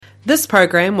This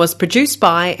program was produced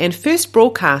by and first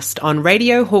broadcast on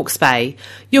Radio Hawke's Bay,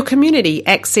 your community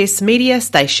access media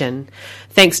station.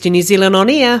 Thanks to New Zealand On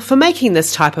Air for making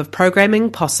this type of programming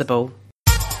possible.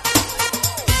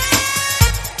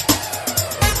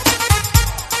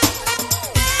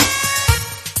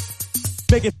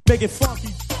 Make it funky.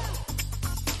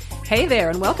 Hey there,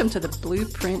 and welcome to the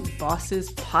Blueprint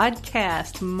Bosses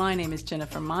podcast. My name is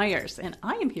Jennifer Myers, and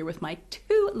I am here with my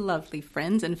two lovely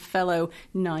friends and fellow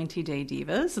 90-Day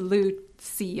Divas,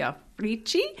 Lucia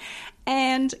Ricci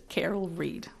and Carol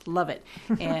Reed. Love it.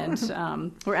 And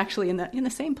we're actually in the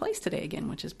same place today again,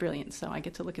 which is brilliant. So I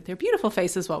get to look at their beautiful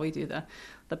faces while we do the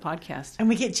podcast. And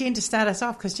we get Jen to start us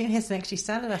off, because Jen hasn't actually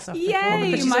started us off before.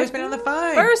 Yay! She's always been on the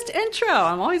phone. First intro.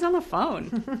 I'm always on the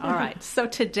phone. All right. So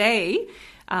today...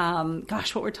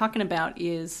 what we're talking about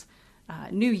is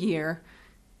New Year.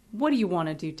 What do you want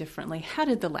to do differently? How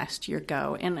did the last year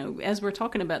go? And as we're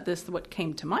talking about this, what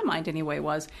came to my mind anyway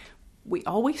was we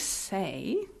always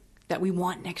say that we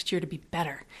want next year to be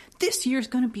better. This year's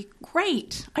going to be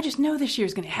great. I just know this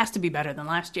year's has to be better than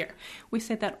last year. We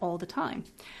say that all the time.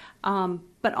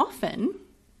 But often,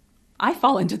 I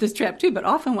fall into this trap too, but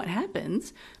often what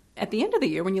happens at the end of the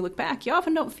year, when you look back, you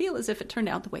often don't feel as if it turned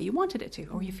out the way you wanted it to,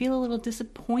 or you feel a little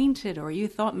disappointed, or you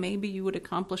thought maybe you would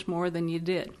accomplish more than you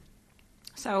did.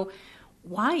 So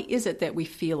why is it that we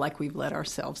feel like we've let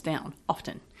ourselves down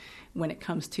often when it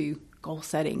comes to goal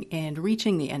setting and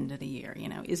reaching the end of the year? You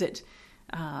know, is it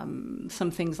some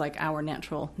things like our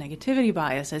natural negativity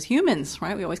bias as humans,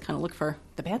 right? We always kind of look for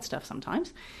the bad stuff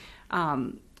sometimes.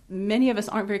 Many of us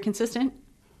aren't very consistent.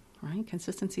 Right?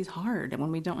 Consistency is hard, and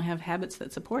when we don't have habits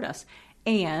that support us,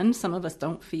 and some of us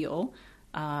don't feel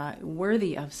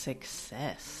worthy of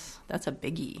success. That's a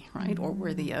biggie, right? Mm-hmm. Or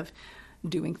worthy of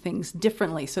doing things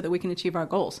differently so that we can achieve our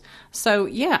goals. So,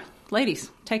 yeah, ladies,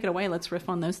 take it away. Let's riff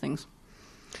on those things.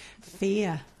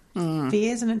 Fear.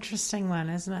 Fear is an interesting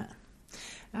one, isn't it?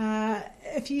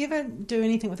 If you ever do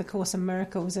anything with A Course in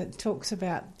Miracles, it talks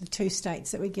about the two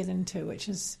states that we get into, which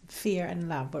is fear and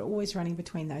love. We're always running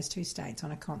between those two states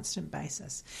on a constant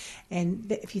basis.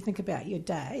 And if you think about your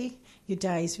day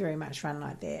is very much run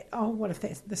like that. Oh, what if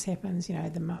this happens? You know,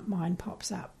 the mind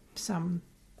pops up some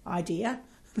idea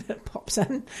that pops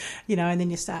in, you know, and then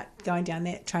you start going down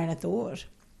that train of thought.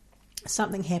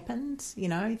 Something happens, you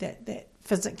know, that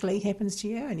physically happens to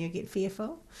you, and you get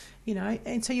fearful, you know,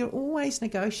 and so you're always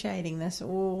negotiating this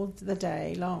all the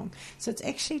day long. So it's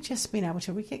actually just being able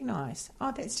to recognise,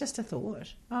 oh, that's just a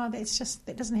thought. Oh,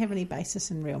 that doesn't have any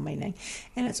basis in real meaning.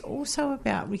 And it's also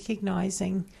about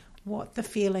recognising what the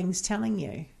feeling's telling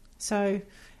you. So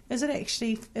is it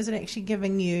actually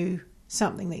giving you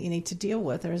something that you need to deal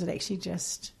with, or is it actually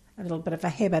just a little bit of a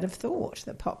habit of thought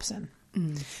that pops in?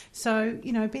 So,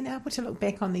 you know, being able to look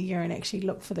back on the year and actually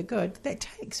look for the good, that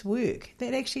takes work.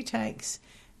 That actually takes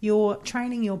your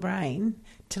training your brain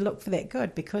to look for that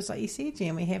good, because like you said,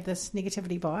 Jen, we have this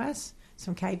negativity bias,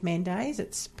 some caveman days.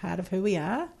 It's part of who we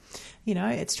are. You know,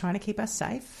 it's trying to keep us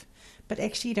safe, but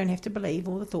actually you don't have to believe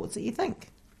all the thoughts that you think.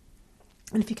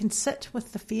 And if you can sit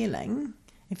with the feeling,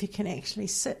 if you can actually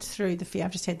sit through the fear.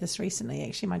 I've just had this recently,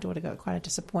 actually. My daughter got quite a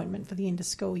disappointment for the end of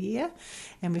school year,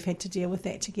 and we've had to deal with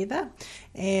that together.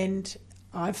 And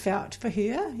I've felt for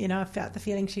her, you know, I've felt the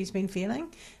feeling she's been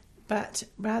feeling. But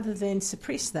rather than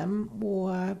suppress them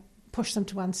or push them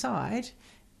to one side,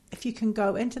 if you can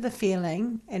go into the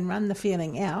feeling and run the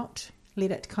feeling out,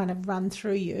 let it kind of run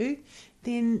through you,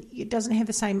 then it doesn't have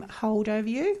the same hold over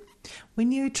you.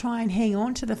 When you try and hang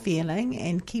on to the feeling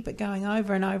and keep it going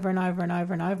over and over and over and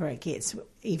over and over, it gets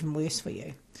even worse for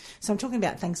you. So I'm talking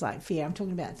about things like fear. I'm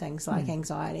talking about things like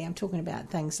anxiety. I'm talking about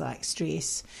things like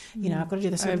stress. You know, I've got to do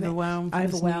this. Overwhelm.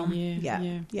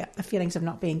 Yeah. The feelings of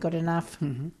not being good enough.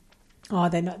 Mm-hmm. Oh,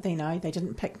 they're not. They know they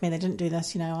didn't pick me. They didn't do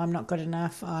this. You know, I'm not good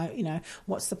enough.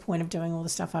 What's the point of doing all the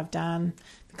stuff I've done?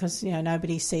 Because, you know,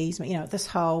 nobody sees me. You know, this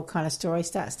whole kind of story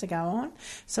starts to go on.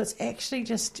 So it's actually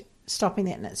just stopping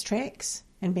that in its tracks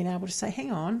and being able to say,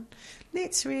 hang on,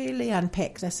 let's really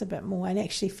unpack this a bit more and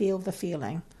actually feel the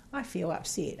feeling. I feel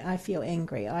upset. I feel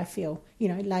angry. I feel, you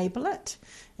know, label it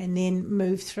and then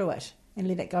move through it and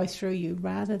let it go through you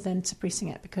rather than suppressing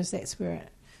it, because that's where it,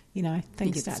 you know,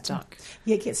 things start stuck.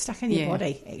 It gets stuck in your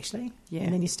body, actually. Yeah.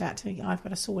 And then you start to, I've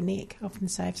got a sore neck. I often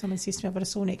say, if someone says to me, I've got a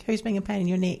sore neck, who's being a pain in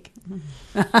your neck?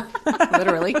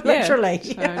 Literally. Literally.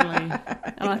 Totally.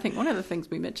 And I think one of the things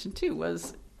we mentioned too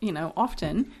was, you know,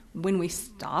 often when we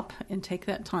stop and take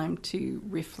that time to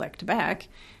reflect back,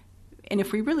 And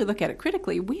if we really look at it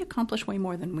critically, we accomplish way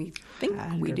more than we think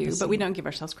we do, but we don't give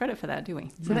ourselves credit for that, do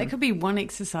we? So that could be one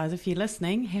exercise. If you're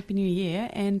listening, Happy New Year,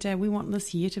 and we want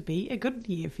this year to be a good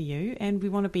year for you, and we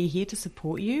want to be here to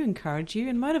support you, encourage you,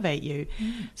 and motivate you.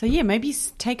 So maybe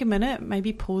take a minute,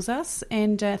 maybe pause us,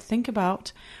 and think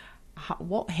about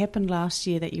what happened last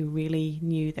year that you really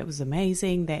knew that was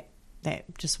amazing, that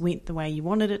just went the way you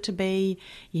wanted it to be.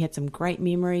 You had some great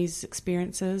memories,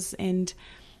 experiences, and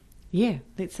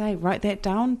let's say write that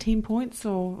down, 10 points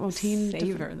or 10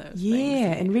 savor those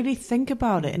things. And really think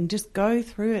about it and just go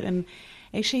through it and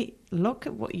actually look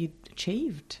at what you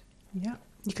achieved. Yeah.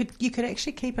 You could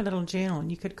actually keep a little journal,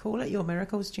 and you could call it your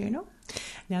miracles journal.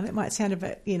 Now that might sound a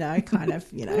bit, kind of,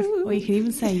 Or you can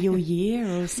even say your year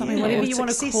or something, whatever you want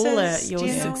to call it, your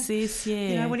journal,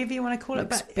 success, whatever you want to call it.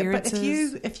 But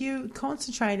if you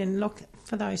concentrate and look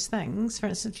for those things, for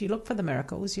instance, you look for the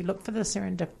miracles, you look for the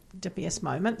serendipitous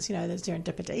moments, the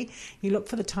serendipity, you look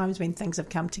for the times when things have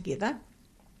come together,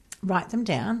 write them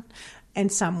down. And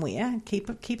somewhere, keep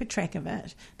a track of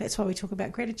it. That's why we talk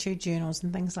about gratitude journals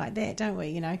and things like that, don't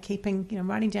we?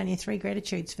 Writing down your 3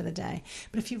 gratitudes for the day.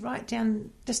 But if you write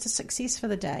down just a success for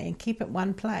the day and keep it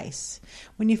one place,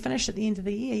 when you finish at the end of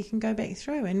the year, you can go back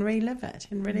through and relive it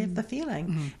and relive the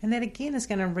feeling. And that again is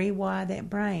going to rewire that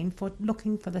brain for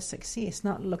looking for the success,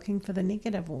 not looking for the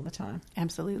negative all the time.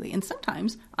 Absolutely. And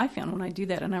sometimes I found when I do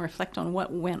that and I reflect on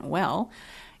what went well,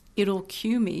 it'll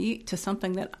cue me to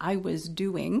something that I was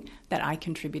doing that I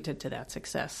contributed to that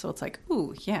success. So it's like,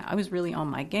 I was really on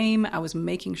my game. I was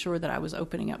making sure that I was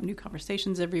opening up new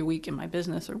conversations every week in my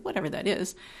business or whatever that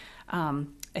is. A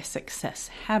success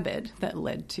habit that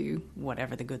led to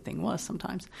whatever the good thing was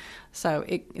sometimes. So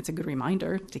it's a good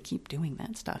reminder to keep doing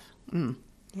that stuff.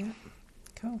 Yeah,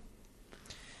 cool.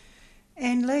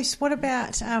 And Luce, what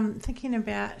about thinking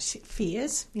about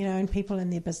fears, and people in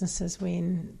their businesses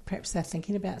when perhaps they're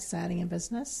thinking about starting a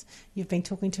business? You've been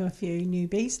talking to a few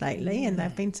newbies lately and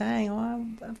they've been saying,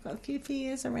 I've got a few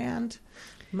fears around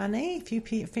money, a few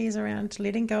fears around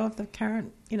letting go of the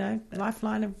current,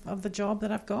 lifeline of the job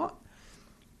that I've got.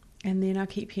 And then I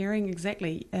keep hearing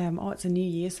exactly, it's a new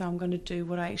year, so I'm going to do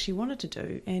what I actually wanted to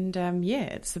do. And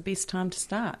it's the best time to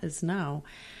start is now.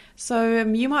 So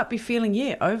you might be feeling,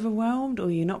 overwhelmed, or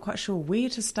you're not quite sure where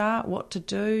to start, what to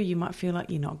do. You might feel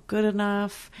like you're not good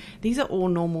enough. These are all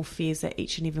normal fears that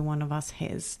each and every one of us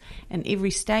has. And every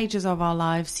stages of our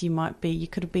lives, you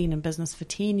could have been in business for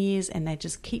 10 years and they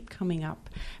just keep coming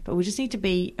up. But we just need to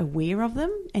be aware of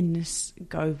them and just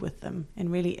go with them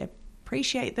and really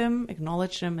appreciate them,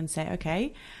 acknowledge them and say,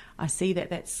 okay, I see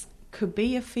that's could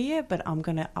be a fear, but I'm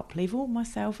going to up-level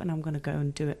myself and I'm going to go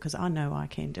and do it because I know I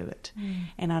can do it.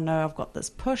 And I know I've got this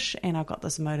push and I've got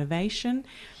this motivation.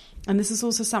 And this is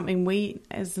also something we,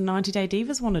 as the 90 Day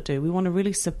Divas, want to do. We want to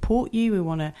really support you. We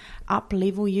want to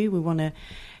up-level you. We want to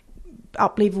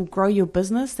up-level, grow your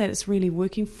business, that it's really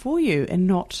working for you and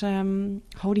not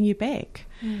holding you back.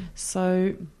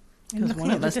 So... Because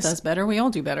one of us does better, we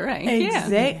all do better, right?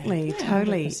 Exactly,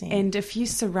 totally. 100%. And if you're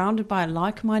surrounded by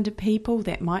like-minded people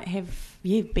that might have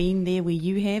been there where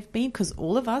you have been, because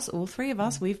all 3 of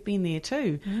us, we've been there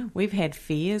too. We've had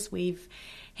fears, we've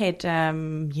had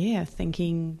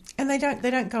thinking, and they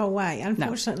don't go away.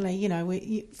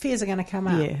 Unfortunately, fears are going to come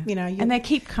up. And they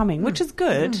keep coming, which is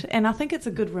good. And I think it's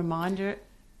a good reminder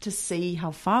to see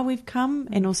how far we've come,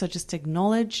 and also just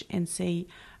acknowledge and see,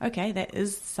 okay, that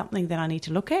is something that I need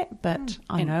to look at, but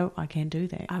I know I can do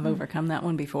that. I've overcome that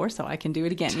one before, so I can do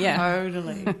it again.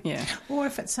 Totally. Yeah. Or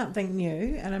if it's something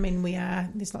new, and I mean,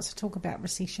 there's lots of talk about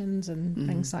recessions and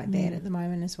things like that at the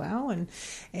moment as well.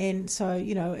 And so,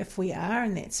 if we are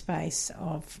in that space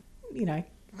of,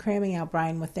 cramming our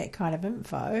brain with that kind of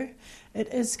info,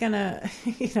 it is going to,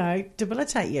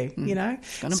 debilitate you,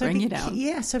 It's going to bring you down.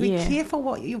 Yeah, so be careful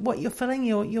what you're filling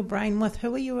your brain with.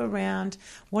 Who are you around?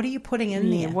 What are you putting in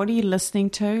there? What are you listening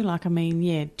to?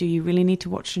 do you really need to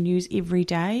watch the news every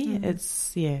day?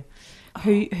 It's, Who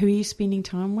are you spending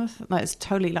time with? Like, it's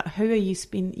totally like, who are you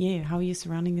how are you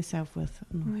surrounding yourself with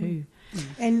and who?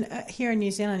 And here in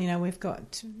New Zealand, we've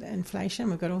got inflation,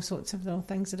 we've got all sorts of little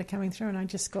things that are coming through, and I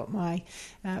just got my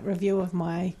review of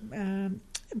my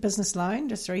business loan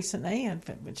just recently,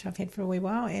 which I've had for a wee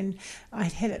while, and I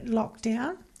had it locked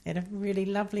down at a really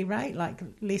lovely rate, like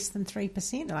less than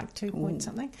 3%, like 2 point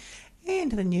something, and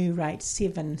the new rate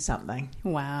 7 something.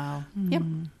 Wow. Yep.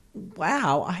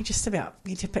 Wow, I just about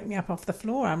need to pick me up off the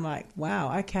floor. I'm like,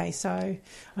 wow, okay, so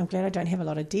I'm glad I don't have a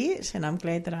lot of debt, and I'm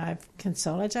glad that I've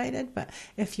consolidated. But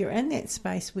if you're in that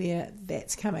space where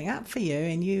that's coming up for you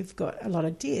and you've got a lot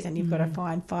of debt and you've got to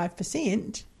find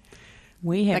 5%,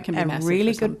 We have That can be a massive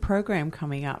really for some. good program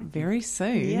coming up very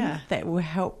soon that will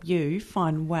help you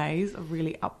find ways of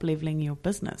really up-leveling your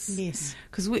business. Yes.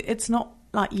 Because it's not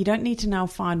like you don't need to now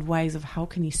find ways of how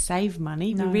can you save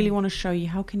money. No. We really want to show you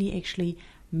how can you actually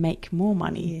make more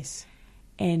money. Yes.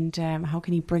 And how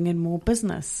can you bring in more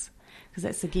business? Because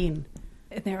that's, again...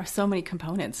 There are so many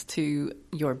components to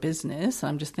your business.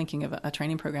 I'm just thinking of a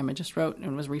training program I just wrote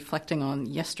and was reflecting on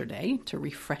yesterday to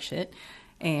refresh it.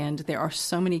 And there are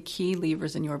so many key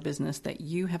levers in your business that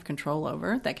you have control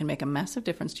over that can make a massive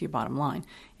difference to your bottom line.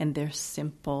 And they're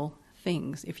simple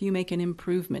things. If you make an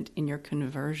improvement in your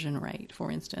conversion rate,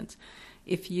 for instance,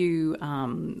 if you,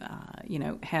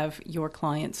 have your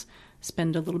clients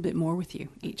spend a little bit more with you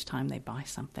each time they buy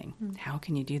something. How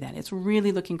can you do that? It's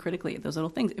really looking critically at those little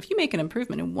things. If you make an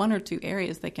improvement in one or two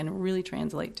areas, they can really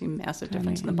translate to massive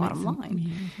difference in the bottom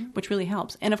line, which really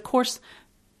helps. And of course,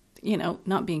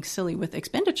 not being silly with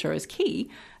expenditure is key,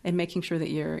 and making sure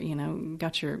that you're,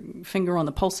 got your finger on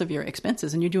the pulse of your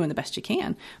expenses and you're doing the best you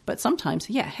can. But sometimes,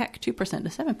 2% to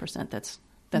 7%,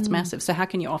 that's massive. So how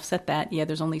can you offset that? Yeah,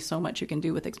 there's only so much you can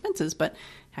do with expenses, but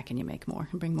how can you make more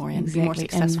and bring more in, be more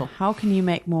successful? And how can you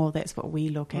make more? That's what we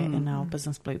look at in our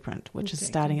business blueprint, which is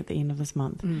starting at the end of this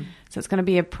month. So it's going to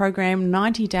be a program,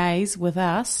 90 days with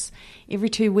us. Every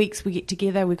 2 weeks we get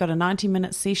together. We've got a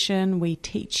 90-minute session. We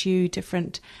teach you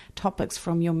different topics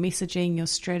from your messaging, your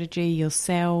strategy, your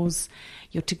sales,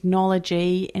 your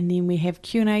technology, and then we have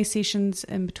Q&A sessions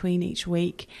in between each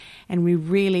week, and we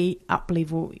really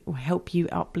help you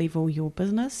up-level your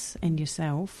business and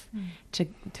yourself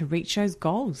to reach those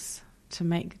goals, to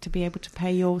be able to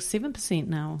pay your 7%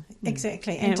 now.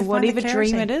 Exactly. And to whatever find the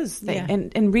dream clarity. it is.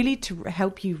 And really to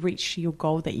help you reach your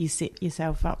goal that you set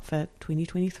yourself up for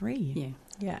 2023.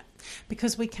 Yeah,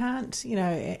 because we can't,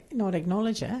 not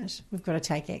acknowledge it. We've got to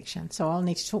take action. So I'll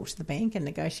need to talk to the bank and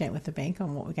negotiate with the bank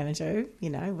on what we're going to do,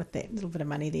 with that little bit of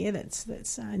money there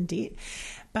that's in debt.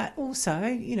 But also,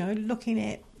 looking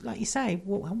at, like you say,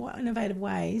 what innovative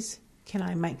ways can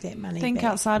I make that money Think back?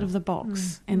 outside of the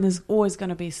box, and there's always going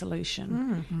to be a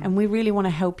solution. And we really want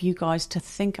to help you guys to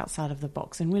think outside of the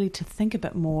box and really to think a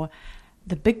bit more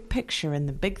the big picture and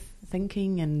the big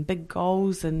thinking and big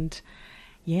goals. And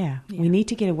we need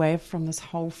to get away from this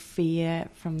whole fear,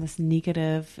 from this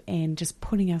negative, and just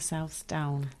putting ourselves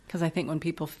down. Because I think when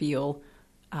people feel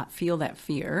that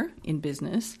fear in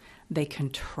business, they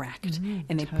contract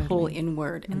and they pull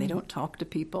inward and they don't talk to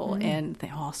people and they,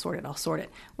 I'll sort it.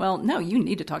 Well, no, you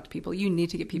need to talk to people. You need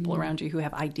to get people around you who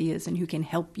have ideas and who can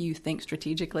help you think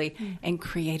strategically and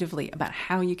creatively about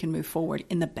how you can move forward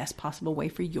in the best possible way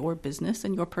for your business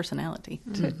and your personality.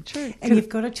 True. And you've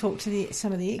got to talk to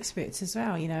some of the experts as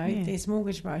well. There's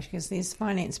mortgage brokers, there's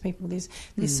finance people, there's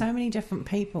so many different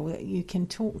people that you can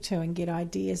talk to and get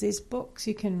ideas. There's books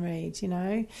you can read,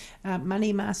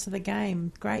 Money Master the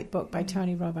Game, great book by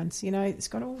Tony Robbins. It's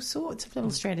got all sorts of little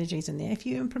strategies in there. If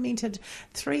you implemented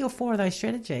 3 or 4 of those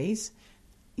strategies,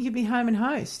 you'd be home and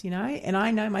host, and I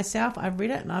know myself, I've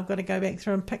read it and I've got to go back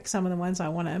through and pick some of the ones I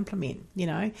want to implement,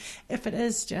 if it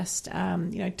is just,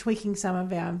 tweaking some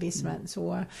of our investments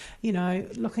or,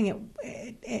 looking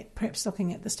at perhaps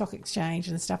looking at the stock exchange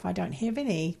and stuff. I don't have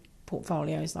any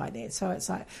portfolios like that, so it's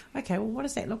like, okay, well, what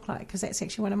does that look like? Because that's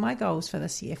actually one of my goals for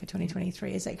this year, for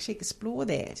 2023, is actually explore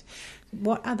that.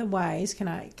 What other ways can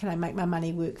I make my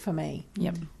money work for me?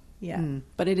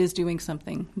 But it is doing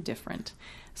something different.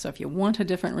 So if you want a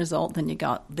different result than you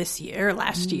got last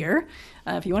year,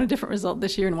 if you want a different result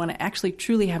this year and want to actually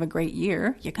truly have a great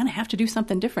year, you're going to have to do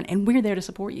something different. And we're there to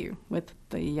support you with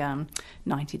the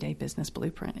 90-Day Business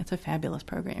Blueprint. It's a fabulous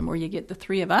program where you get the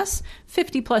 3 of us,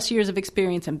 50-plus years of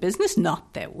experience in business.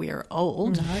 Not that we're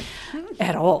old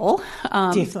at all.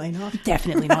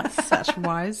 Definitely not. Such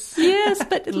wise. Yes,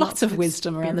 but lots of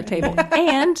wisdom around the table.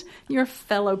 And your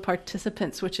fellow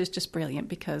participants, which is just brilliant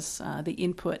because the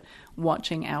input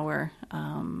watching our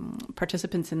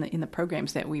participants in the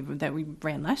programs that we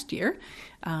ran last year,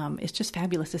 it's just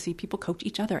fabulous to see people coach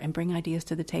each other and bring ideas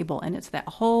to the table. And it's that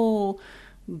whole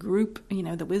group,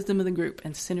 the wisdom of the group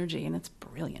and synergy, and it's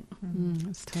brilliant.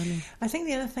 It's totally. I think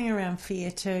the other thing around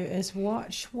fear too is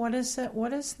watch what is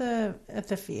the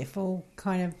fearful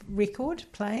kind of record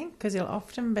playing, because it'll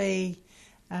often be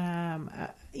a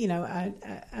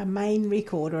main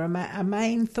record or a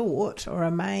main thought or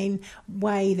a main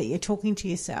way that you're talking to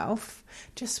yourself.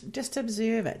 Just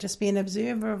observe it. Just be an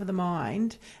observer of the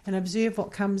mind and observe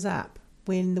what comes up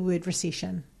when the word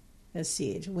recession is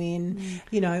said. When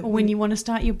when you want to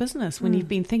start your business, when you've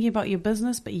been thinking about your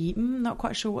business but you're not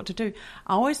quite sure what to do.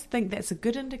 I always think that's a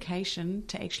good indication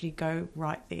to actually go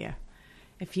right there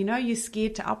If you know you're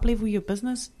scared to up-level your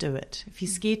business, do it. If you're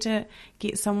scared to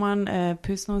get someone, a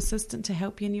personal assistant, to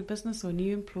help you in your business or a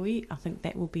new employee, I think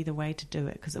that will be the way to do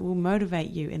it, because it will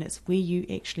motivate you and it's where you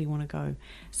actually want to go.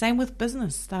 Same with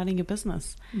business, starting a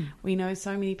business. We know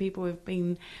so many people have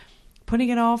been putting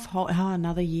it off.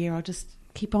 Another year, I'll just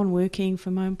keep on working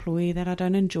for my employee that I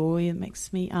don't enjoy. It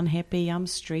makes me unhappy. I'm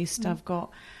stressed. I've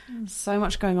got so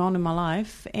much going on in my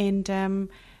life. And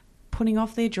putting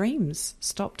off their dreams.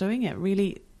 Stop doing it.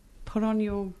 Really put on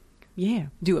your,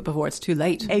 do it before it's too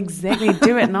late. Exactly.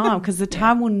 Do it now, because the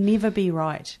time will never be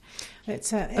right.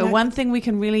 The one thing we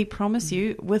can really promise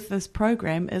you with this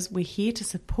program is we're here to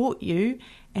support you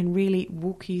and really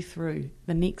walk you through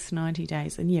the next 90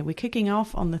 days. And we're kicking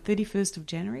off on the 31st of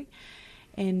January.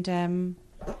 And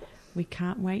we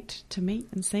can't wait to meet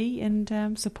and see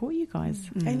and support you guys.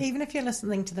 And even if you're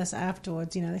listening to this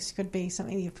afterwards, this could be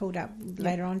something you've pulled up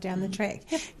later on down the track.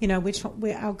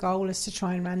 Where our goal is to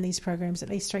try and run these programs at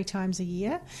least 3 times a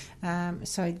year.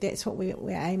 So that's what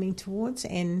we're aiming towards.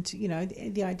 And,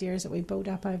 the idea is that we build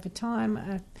up over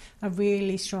time a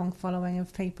really strong following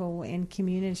of people and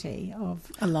community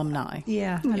of alumni.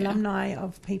 Alumni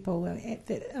of people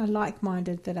that are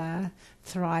like-minded, that are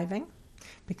thriving.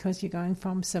 Because you're going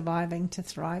from surviving to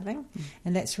thriving,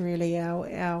 and that's really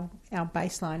our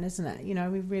baseline, isn't it?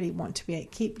 We really want to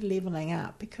keep leveling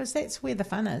up, because that's where the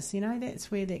fun is. That's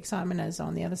where the excitement is,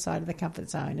 on the other side of the comfort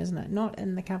zone, isn't it? Not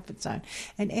in the comfort zone.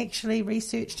 And actually,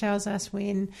 research tells us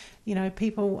when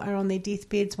people are on their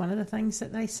deathbeds, one of the things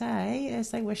that they say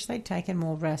is they wish they'd taken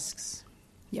more risks.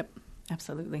 Yep.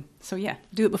 Absolutely. So,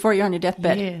 do it before you're on your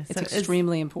deathbed. It's so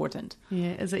extremely important.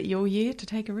 Is it your year to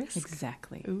take a risk?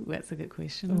 Exactly. Ooh, that's a good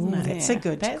question, isn't it? That's a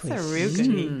good question. That's a real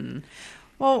goodie.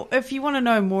 Well, if you want to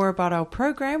know more about our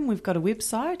program, we've got a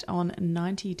website on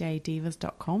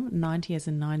 90daydivas.com, 90 as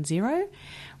in 90.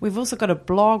 We've also got a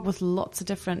blog with lots of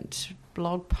different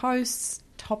blog posts,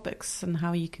 topics, and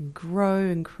how you can grow,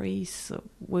 increase,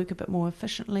 work a bit more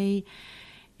efficiently.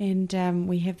 And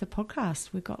we have the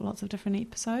podcast. We've got lots of different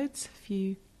episodes. If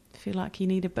you feel like you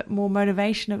need a bit more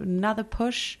motivation, another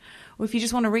push, or if you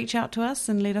just want to reach out to us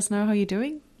and let us know how you're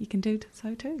doing, you can do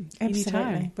so too. Absolutely.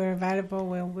 Anytime. We're available.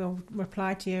 We'll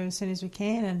reply to you as soon as we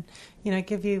can, and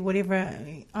give you whatever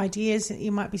ideas that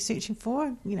you might be searching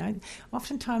for.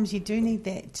 Oftentimes you do need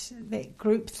that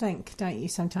group think, don't you,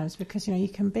 sometimes, because you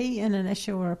can be in an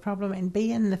issue or a problem and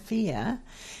be in the fear,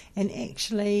 and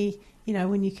actually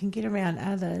when you can get around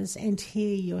others and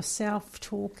hear yourself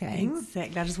talking.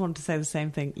 Exactly. I just wanted to say the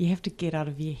same thing. You have to get out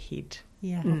of your head,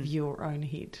 of your own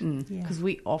head. Because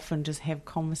we often just have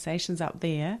conversations up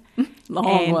there.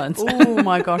 Long ones. Oh,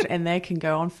 my gosh. And they can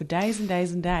go on for days and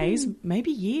days and days,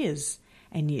 maybe years.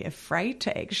 And you're afraid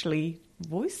to actually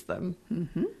voice them.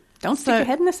 Mm-hmm. Don't stick your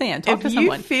head in the sand. Talk to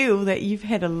someone. If you feel that you've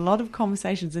had a lot of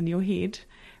conversations in your head,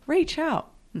 reach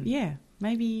out.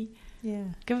 Maybe...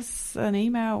 give us an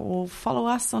email or follow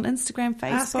us on Instagram,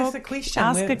 Facebook. Ask us a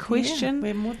question.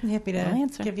 We're more than happy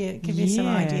to give you some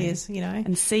ideas,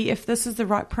 and see if this is the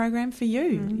right program for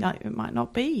you. It might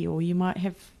not be, or you might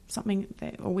have something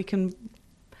or we can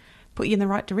put you in the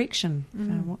right direction.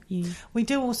 We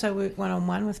do also work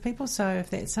one-on-one with people, so if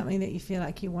that's something that you feel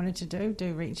like you wanted to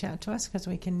do reach out to us, because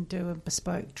we can do a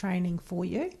bespoke training for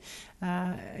you.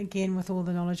 Again, with all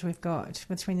the knowledge we've got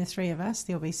between the three of us,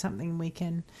 there'll be something we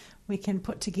can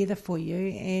put together for you,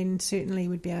 and certainly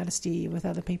we'd be able to steer you with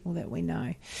other people that we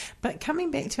know. But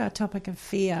coming back to our topic of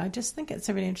fear, I just think it's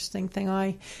a really interesting thing.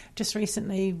 I just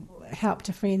recently helped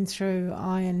a friend through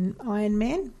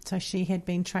Ironman. So she had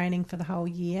been training for the whole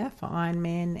year for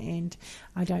Ironman, and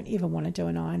I don't ever want to do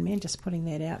an Ironman, just putting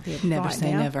that out there. Never right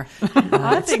say now. never.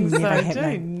 I think so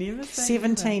happening. too. Never say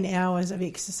 17 hours of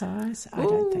exercise. I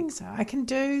don't think so. I can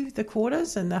do the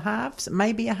quarters and the halves,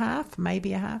 maybe a half,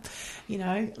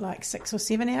 like 6 or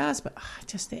 7 hours, but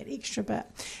just that extra bit.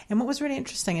 And what was really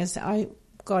interesting is I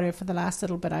got her for the last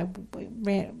little bit. I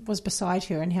was beside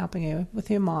her and helping her with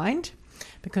her mind,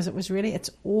 because it's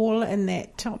all in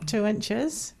that top 2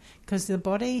 inches, because the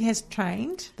body has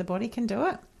trained, the body can do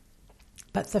it.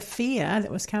 But the fear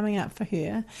that was coming up for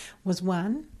her was,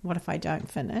 one, what if I don't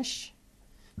finish?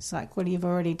 It's like, well, you've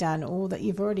already done a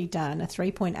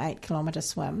 3.8 kilometre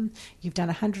swim, you've done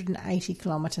a 180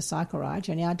 kilometre cycle ride,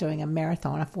 you're now doing a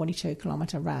marathon, a 42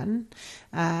 kilometre run.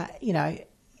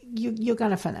 You're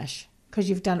going to finish, because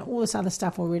you've done all this other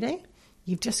stuff already.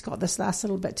 You've just got this last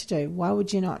little bit to do. Why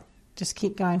would you not just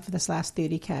keep going for this last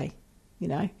 30k,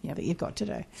 that you've got to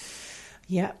do?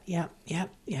 Yep.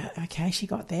 Okay, she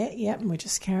got that. Yep, and we're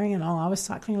just carrying along. I was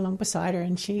cycling along beside her,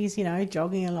 and she's,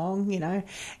 jogging along,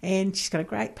 and she's got a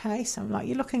great pace. I'm like,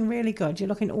 you're looking really good. You're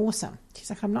looking awesome. She's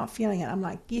like, I'm not feeling it. I'm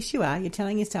like, yes, you are. You're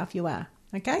telling yourself you are.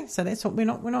 Okay, so that's what we're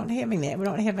not having that. We're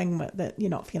not having that you're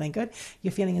not feeling good.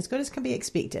 You're feeling as good as can be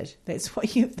expected. That's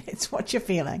what you're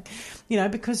feeling,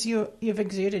 because you've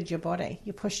exerted your body.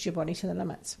 You pushed your body to the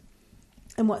limits.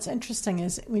 And what's interesting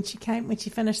is when she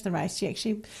finished the race, she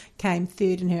actually came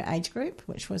third in her age group,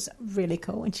 which was really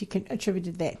cool. And she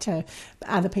attributed that to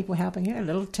other people helping her, a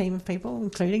little team of people,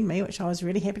 including me, which I was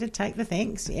really happy to take the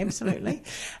thanks, absolutely.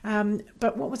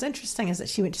 But what was interesting is that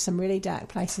she went to some really dark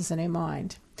places in her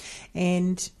mind.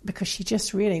 And because she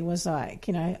just really was like,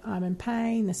 I'm in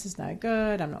pain, this is no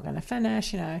good, I'm not going to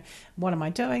finish, what am I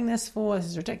doing this for? This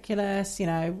is ridiculous,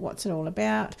 what's it all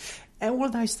about? And all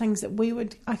of those things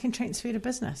that I can transfer to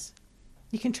business.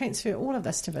 You can transfer all of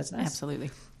this to business. Absolutely.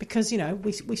 Because,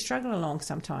 we struggle along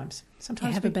sometimes. Sometimes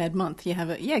you have a bad month. Yeah,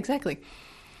 exactly.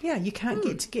 Yeah, you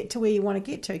can't get to where you want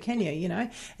to get to, can you?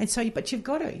 And so, but you've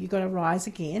got to rise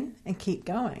again and keep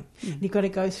going. You've got to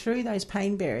go through those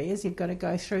pain barriers. You've got to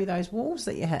go through those walls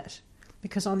that you hit,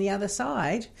 because on the other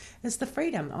side is the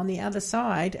freedom. On the other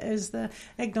side is the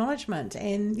acknowledgement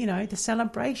and the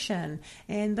celebration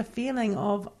and the feeling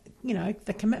of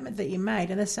the commitment that you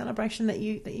made and the celebration that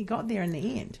you got there in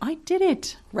the end. I did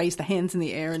it. Raise the hands in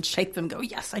the air and shake them. Go,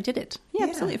 yes, I did it. Yeah,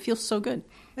 absolutely. It feels so good.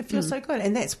 It feels so good.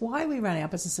 And that's why we run our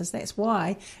businesses. That's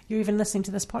why you're even listening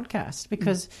to this podcast,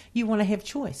 because you want to have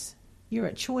choice. You're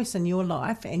at choice in your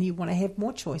life, and you want to have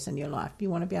more choice in your life. You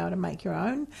want to be able to make your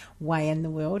own way in the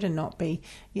world and not be,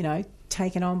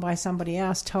 taken on by somebody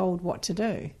else, told what to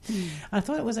do. I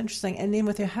thought it was interesting. And then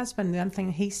with her husband, the one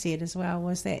thing he said as well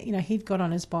was that, he'd got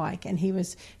on his bike, and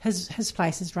his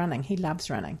place is running. He loves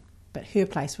running. But her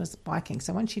place was biking.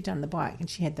 So once she'd done the bike and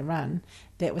she had the run,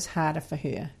 that was harder for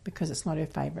her because it's not her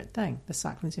favourite thing. The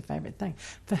cycling's her favourite thing.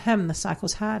 For him, the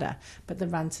cycle's harder, but the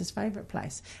run's his favourite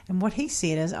place. And what he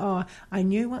said is, I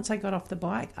knew once I got off the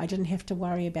bike, I didn't have to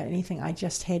worry about anything. I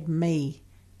just had me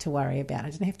to worry about. I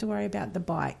didn't have to worry about the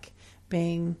bike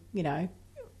being,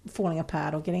 falling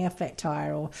apart or getting a flat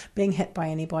tyre or being hit by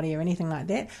anybody or anything like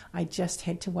that. I just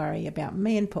had to worry about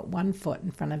me and put one foot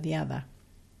in front of the other.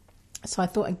 So I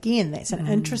thought, again, that's an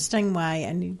interesting way,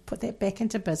 and you put that back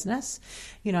into business.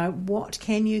 What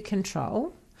can you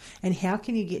control, and how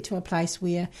can you get to a place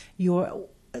where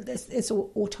it's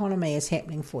autonomy is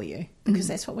happening for you? Because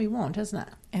that's what we want, isn't it?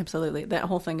 Absolutely. That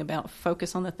whole thing about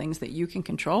focus on the things that you can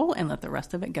control and let the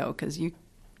rest of it go, because you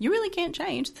really can't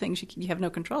change the things you have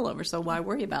no control over, so why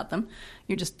worry about them?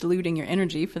 You're just diluting your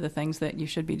energy for the things that you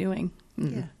should be doing.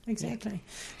 Yeah, exactly. Yeah.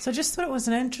 So I just thought it was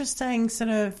an interesting sort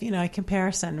of,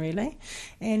 comparison, really.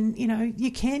 And,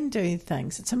 you can do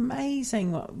things. It's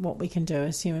amazing what we can do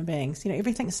as human beings.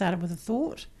 Everything started with a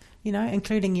thought,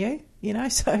 including you,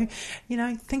 So,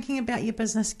 thinking about your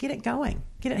business, get it going,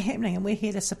 get it happening, and we're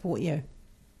here to support you.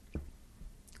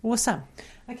 Awesome.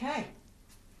 Okay.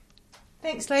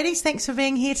 Thanks, ladies. Thanks for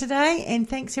being here today, and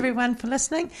thanks, everyone, for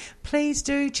listening. Please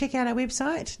do check out our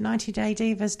website,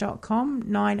 90daydivas.com,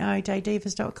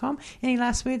 90daydivas.com. Any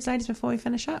last words, ladies, before we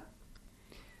finish up?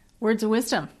 Words of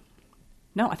wisdom.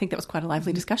 No, I think that was quite a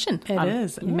lively discussion. It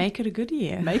is. Yeah. Make it a good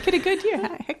year. Make it a good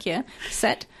year. Heck yeah.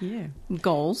 Set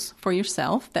goals for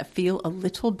yourself that feel a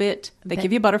little bit,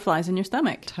 give you butterflies in your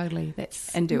stomach. Totally.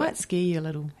 And do might it. Scare you a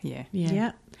little.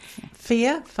 Yeah.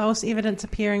 Fear, false evidence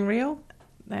appearing real.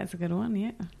 That's a good one,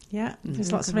 yeah. Yeah,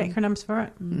 there's lots of acronyms for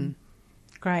it.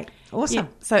 Great. Awesome. Yeah.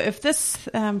 So if this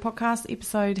podcast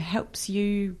episode helps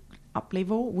you up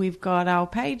level, we've got our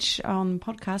page on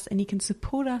podcast, and you can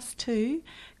support us too,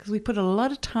 because we put a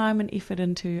lot of time and effort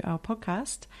into our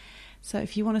podcast. So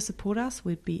if you want to support us,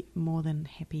 we'd be more than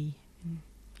happy. And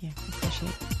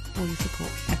appreciate all your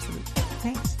support. Absolutely.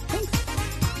 Thanks.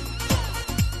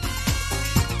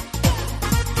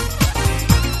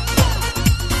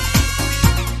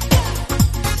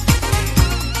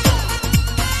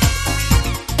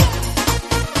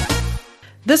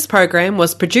 This program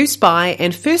was produced by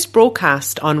and first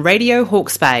broadcast on Radio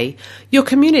Hawke's Bay, your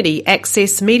community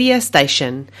access media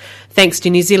station. Thanks to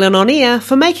New Zealand On Air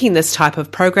for making this type of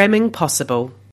programming possible.